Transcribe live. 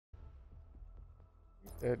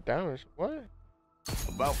Damage. What?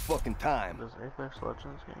 About fucking time. This Apex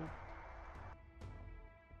Legends game.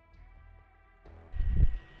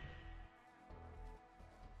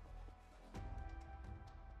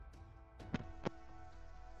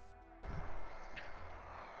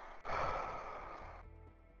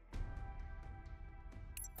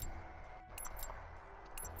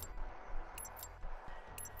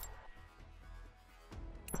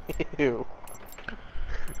 Ew.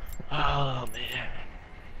 Oh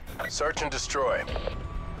man. Search and destroy.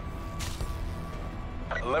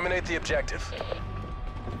 Eliminate the objective.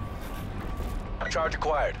 Charge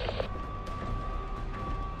acquired.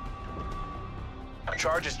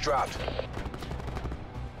 Charge is dropped.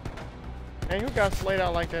 Man, you got slayed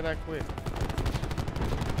out like that quick.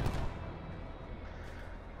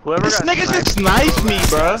 Whoever This got nigga sniped- just knifed me,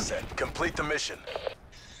 bro. Asset. Complete the mission.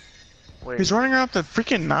 Wait, He's running around with the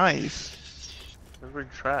freaking knife. this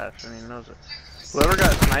big trash and he knows it. Whoever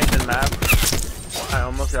got sniped in map, I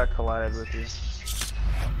almost got collided with you.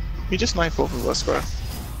 He just knifed both of us, bro.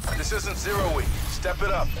 This isn't 0 week. Step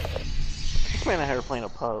it up. This man out here playing a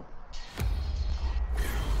pub.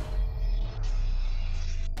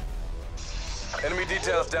 Enemy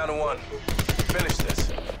details down to 1. Finish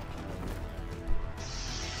this.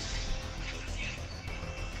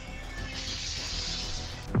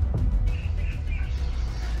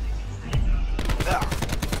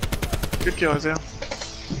 Good kill, Isaiah.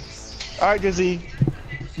 Alright, Gizzy.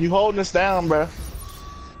 You holding us down, bro.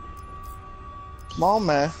 Come on,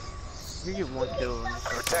 man. You get one kill.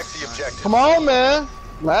 Protect the objective. Come on, man.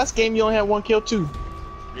 Last game you only had 1 kill too.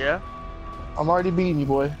 Yeah? I'm already beating you,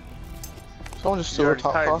 boy. Someone just You still already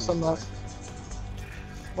tied toss me, him boy. up.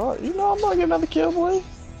 Well, you know I'm not getting another kill, boy.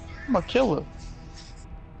 I'm a killer.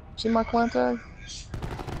 See my clan tag?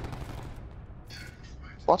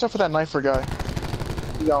 Watch out for that knifer guy.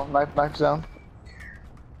 You go, knife's down.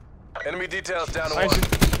 Enemy details down to 1. Nice.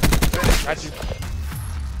 Finish Got this. you.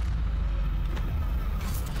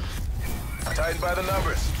 Tighten by the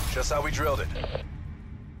numbers. Just how we drilled it.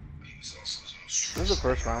 This is the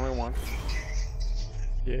first round we won.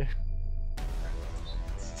 Yeah.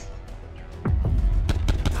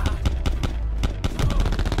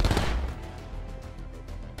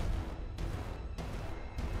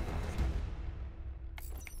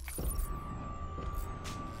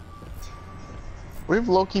 We've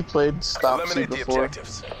low-key played stop C Eliminate the before.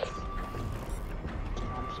 objectives.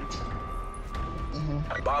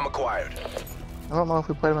 Mhm. Bomb acquired. I don't know if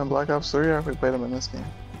we played him in Black Ops 3 or if we played him in this game.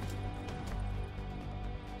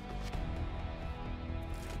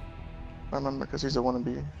 I remember because he's a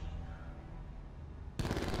wannabe.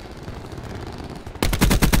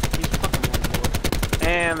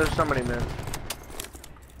 And there's somebody mid.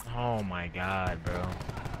 Oh my god, bro.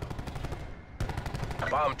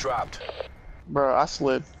 Bomb dropped. Bro, I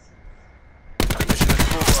slid. Mission is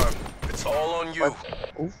confirmed. It's all on you.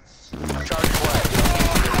 Oof. Charge acquired.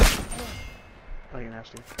 Oh, you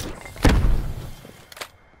nasty.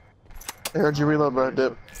 I heard you reload, bro.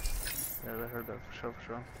 Dip. Yeah, I heard that for sure, for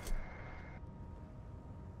sure.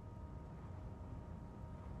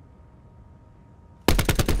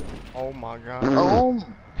 Oh my god. Oh.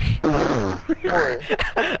 Boy.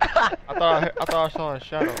 I thought I saw a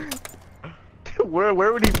shadow. where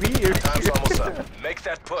would he be? Time's almost up. Make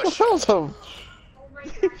that push. That was a...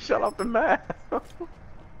 Shut off the map.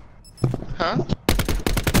 Huh?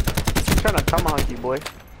 Trying to tomahawk you, boy.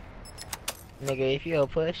 Nigga, if you go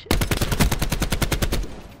push.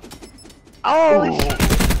 Oh, Oh, shit.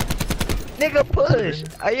 Nigga, push.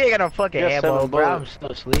 Oh, you ain't got no fucking Yes, ammo, seven bro. I'm bullets. so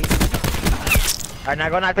asleep. Alright, now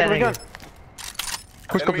go knock that Pick up nigga.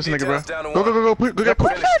 Quick scope this Enemy nigga, bro. details down to Go, go, 1. go, go, go, go, quick.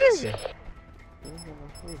 Push that Finish nigga.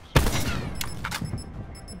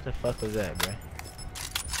 What the fuck was that, bro?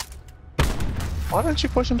 Why didn't you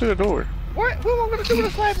push him through the door? What? Who am I gonna do with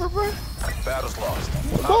a sniper, bro? Battle's lost.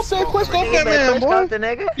 Go up there, quick scope that man, boy. The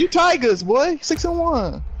nigga? You Tigers, boy.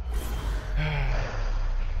 6-1.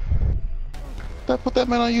 Put that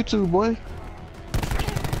man on YouTube, boy.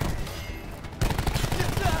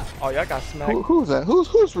 Oh, y'all got smacked. Who's that?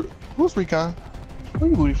 Who's Recon? Who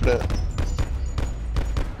you booty for that?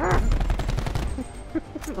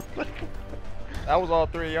 That was all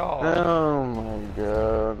 3 of y'all. Oh my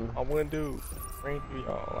god. I one dude. Ran through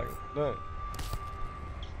y'all like nothing.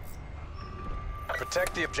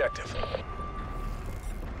 Protect the objective.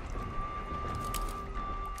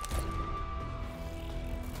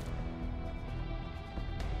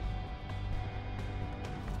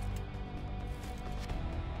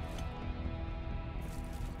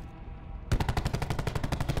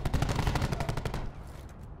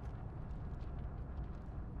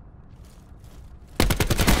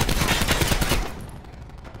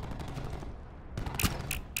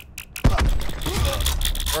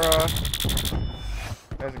 Bruh.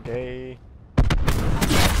 That's gay.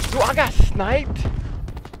 Dude, I got sniped.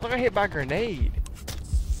 I got hit by a grenade.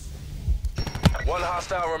 One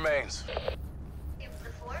hostile remains.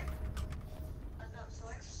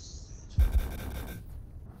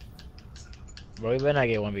 Bro, we better not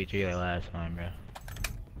get 1v3 like last time, bro.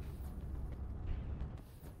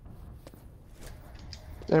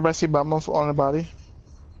 Everybody see Batman on the body?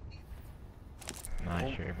 Not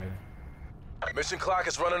sure, bro. Mission clock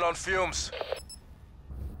is running on fumes.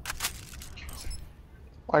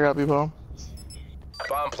 I got people.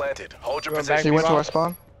 Bomb planted. Hold your You going back? position. He went to Bomb? our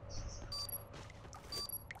spawn.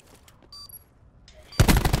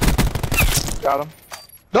 Got him.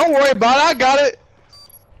 Don't worry about it, I got it!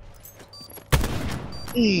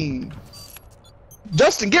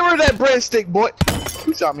 Justin, get rid of that breadstick, boy!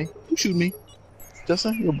 Who shot me? Who shoot me?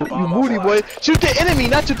 Justin, you booty boy. Shoot the enemy,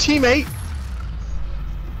 not your teammate!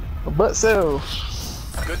 But so.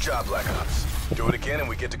 Good job, Black Ops. Do it again and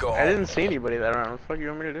we get to go home. I didn't see anybody that round. What the fuck you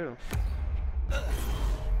want me to do?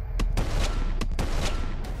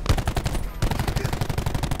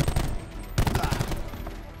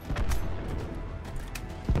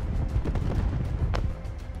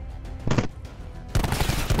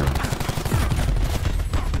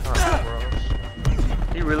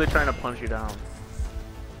 He really trying to punch you down.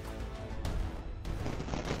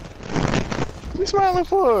 What you smiling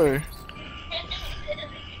for?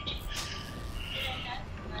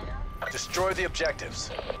 Destroy the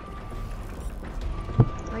objectives.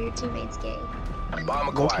 Oh, your teammate's gay. Bomb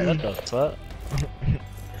What acquired. the fuck?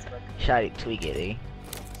 Shotty tweak it, eh?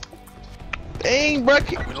 Dang, bro.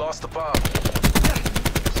 We lost the bomb.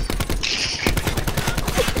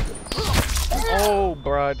 Oh,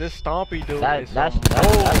 bruh, this Stompy dude That's is why some- that's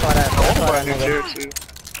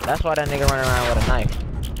why that nigga running around with a knife.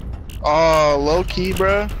 Oh, low key,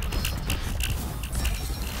 bro.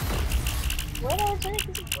 What are you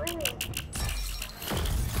doing?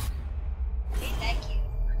 Ain't that cute?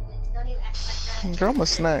 Don't even act like that. Girl, I'm a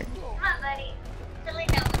snack. Come on, buddy. Don't lay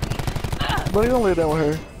down with me. Buddy, don't lay down with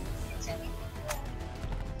her.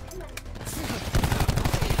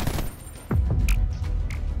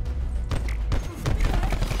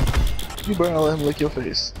 You better not let him lick your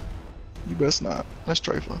face. You best not. That's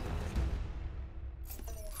trifling.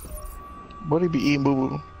 Buddy be eating boo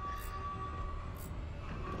boo.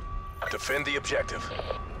 Defend the objective.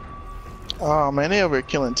 Oh man, they over here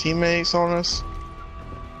killing teammates on us.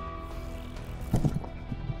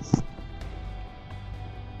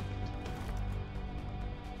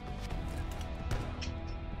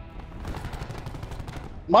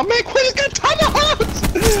 My man Quinn got tomahawks!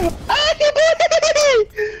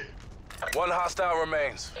 One hostile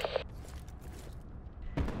remains.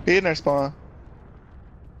 He in their spawn.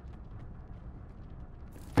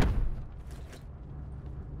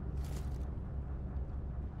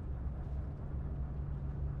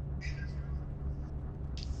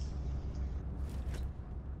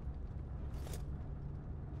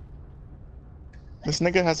 This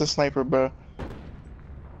nigga has a sniper, bro.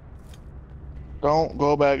 Don't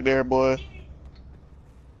go back there, boy.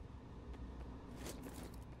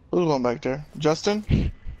 Who's going back there? Justin?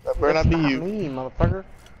 That better not be you. Me, motherfucker.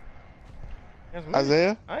 That's me.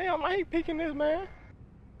 Isaiah? I ain't picking this, man.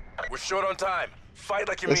 We're short on time. Fight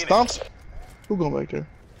like you It mean it. stomps. Who going back there?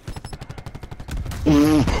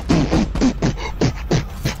 You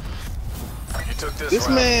took this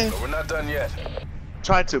round, man- but we're not done yet.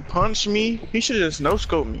 Tried to punch me. He should just no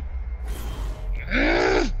scope me.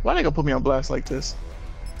 Why they gonna put me on blast like this?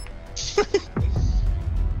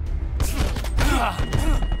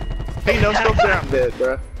 He no scopes there, I'm dead,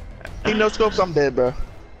 bro. He no scopes, I'm dead, bro.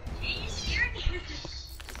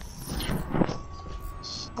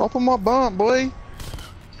 Open my bomb, boy.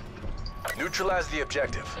 Neutralize the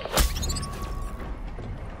objective.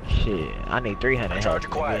 Shit, I need 300 Charge health,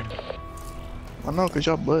 acquired. nigga. I know, cause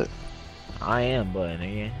y'all butt. I am, but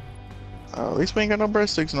nigga. At least we ain't got no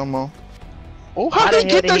breadsticks no more. Oh, How how the they hell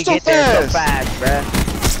get did there he so get there so fast?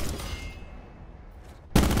 fast,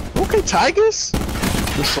 bruh? Okay, Tigers.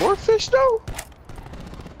 The swordfish though.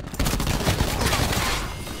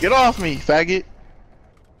 Get off me, faggot.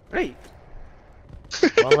 Hey.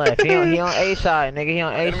 One left. He on A side, nigga. He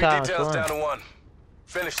on A Enemy side. details down to one.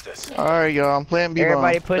 Finish this. All right, y'all. I'm playing B-bomb.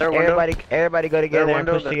 Everybody push. Their window. Everybody go together and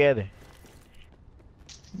window, push their- together.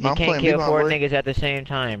 You I'm can't playing kill B-bomb, 4 boy. niggas at the same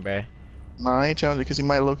time, bruh. Nah, I ain't challenging because he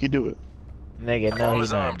might low-key do it. Nigga, no, Bomb he's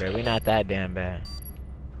is not, armed. bruh. We not that damn bad.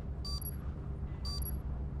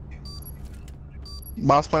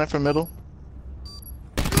 Boss playing for middle.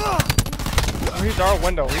 He's our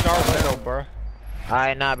window. He's our window, bruh.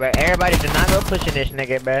 Alright, nah, bruh. Everybody do not go pushing this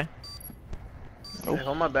nigga, bruh. Hey,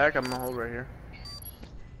 hold my back, I'm gonna hold right here.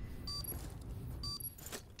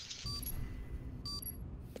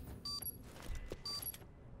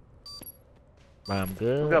 Bomb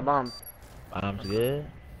good. We got bomb. Bomb's good.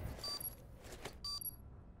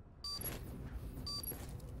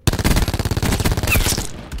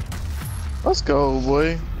 Let's go,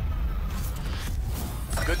 boy.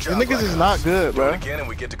 Good The job, niggas Black is Ops. not good, Do it bro. again and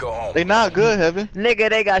we get to go home. They not good, Heaven. Nigga,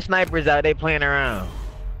 they got snipers out. They playing around.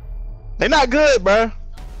 They not good, bro.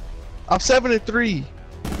 I'm 7-3.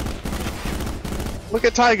 Look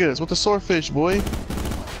at Tigers with the swordfish, boy.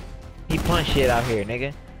 He punch shit out here,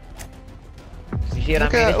 nigga. You see what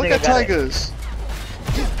Look I mean? at, look at Tigers.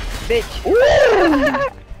 Bitch.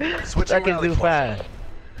 Woo! Switching Seconds rally do point. fast.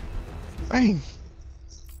 Dang.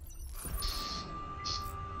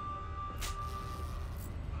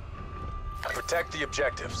 Protect the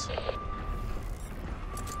objectives.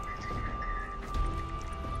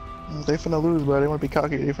 They finna lose, bro. They wanna be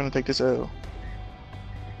cocky. They finna take this L.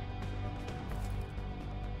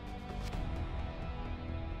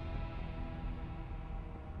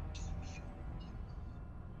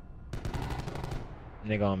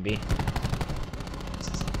 Nigga on B.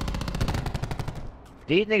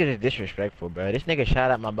 These niggas is disrespectful, bro. This nigga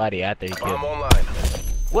shot at my body after he killed Bomb me. online.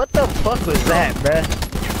 What the fuck was that, bro?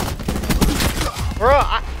 Bro,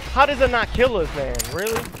 how does it not kill us, man?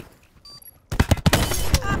 Really?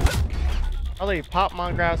 I let you pop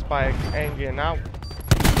my grab spike and get out.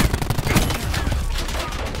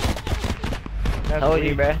 That's Told you,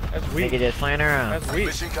 weak. bro. That's weak. Nigga just playing around. That's weak.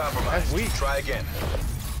 Mission compromised. That's weak. Try again.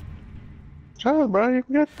 Child, bro.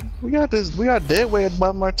 We got this. We got dead weight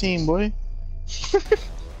above our team, boy.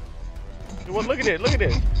 Well, look at it. Look at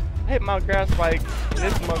this. I hit my grab spike.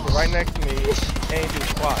 This mother right next to me ain't do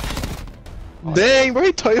squat. Dang, bro.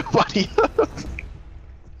 He tore your body up.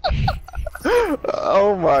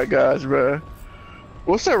 Oh my gosh, bro.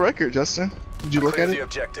 What's that record, Justin? Did you look Clear at the it?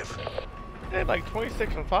 objective. They had like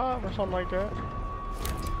 26-5 or something like that.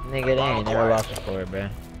 Nigga, they ain't never lost before, bro.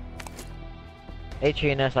 They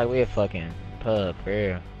treating us like we a fucking pub, for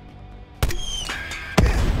real.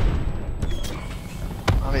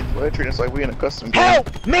 I mean, they're treating us like we in a custom game.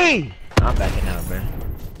 Help me! I'm backing out, bro.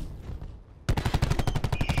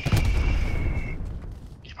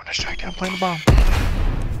 Keep on distracted. I'm playing the bomb.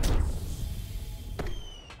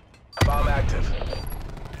 Bomb active.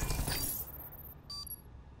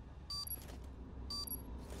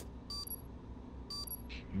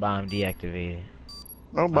 Bomb deactivated.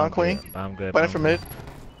 No, bomb clean. Good. Bomb good. Planning bomb for mid.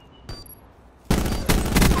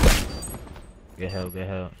 Good help, good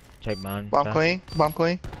help. Check bomb. Bomb clean. Bomb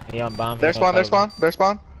clean. He on bomb. Their spawn. Their spawn. Their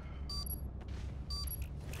spawn.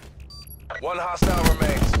 One hostile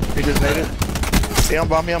remains. He just made it. He on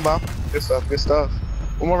bomb. He on bomb. Good stuff. Good stuff.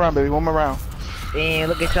 One more round, baby. One more round. Damn,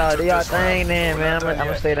 look at y'all. Do y'all thing then, man. I'm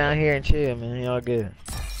gonna stay down here and chill, man. Y'all good.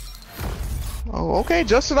 Oh, okay,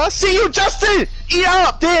 Justin. I see you, Justin. Eat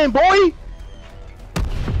up, then, boy.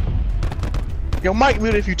 Yo, mic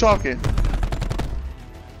mute if you talking.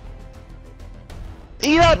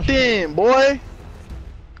 Eat up, then, boy.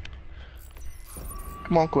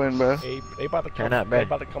 Come on, Quinn, bro. They about to come. Turn up, They bro.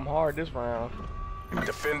 about to come hard this round.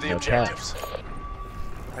 Defend the No objectives.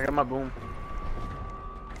 I got my boom.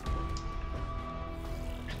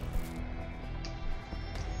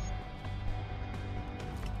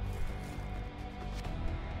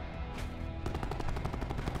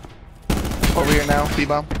 Over here now,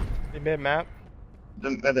 B-bomb. The mid map.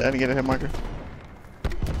 Then at the end, get a hit marker.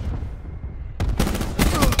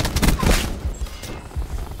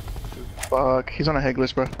 Fuck, he's on a head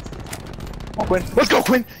glitch, bro. Come on, Quinn. Let's go,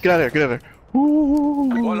 Quinn. Get out of there. Get out of there. Ooh.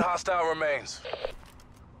 One hostile remains.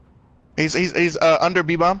 He's under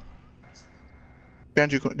B-bomb.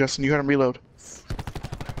 Behind you, Justin. You heard him reload.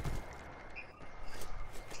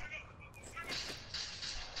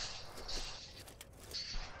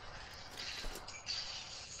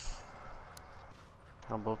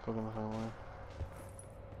 I'm both looking the same way.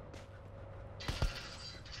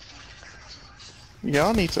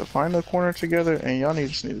 Y'all need to find a corner together, and y'all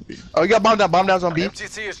just need to be. Oh, you got bomb down. Bomb down's on B.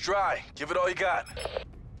 MTC is dry. Give it all you got.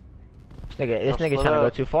 This nigga split trying to go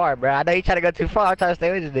up. too far, bro. I know he trying to go too far. I'm trying to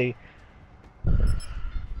stay with this dude.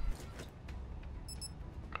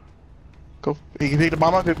 Go. He can pick the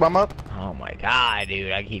bomb up. Pick the bomb up. Oh my god,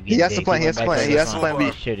 dude. I keep He has to plan. He has to plan. He has to plan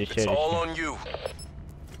B. Shit. It's all on you.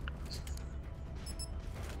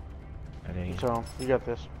 So, you got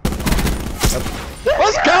this.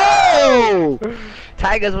 Let's go!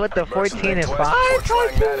 Tigers with the 14 and 5.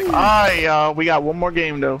 Alright, we got one more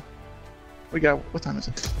game though. We got what time is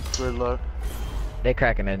it? Good luck. They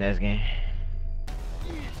cracking in this game.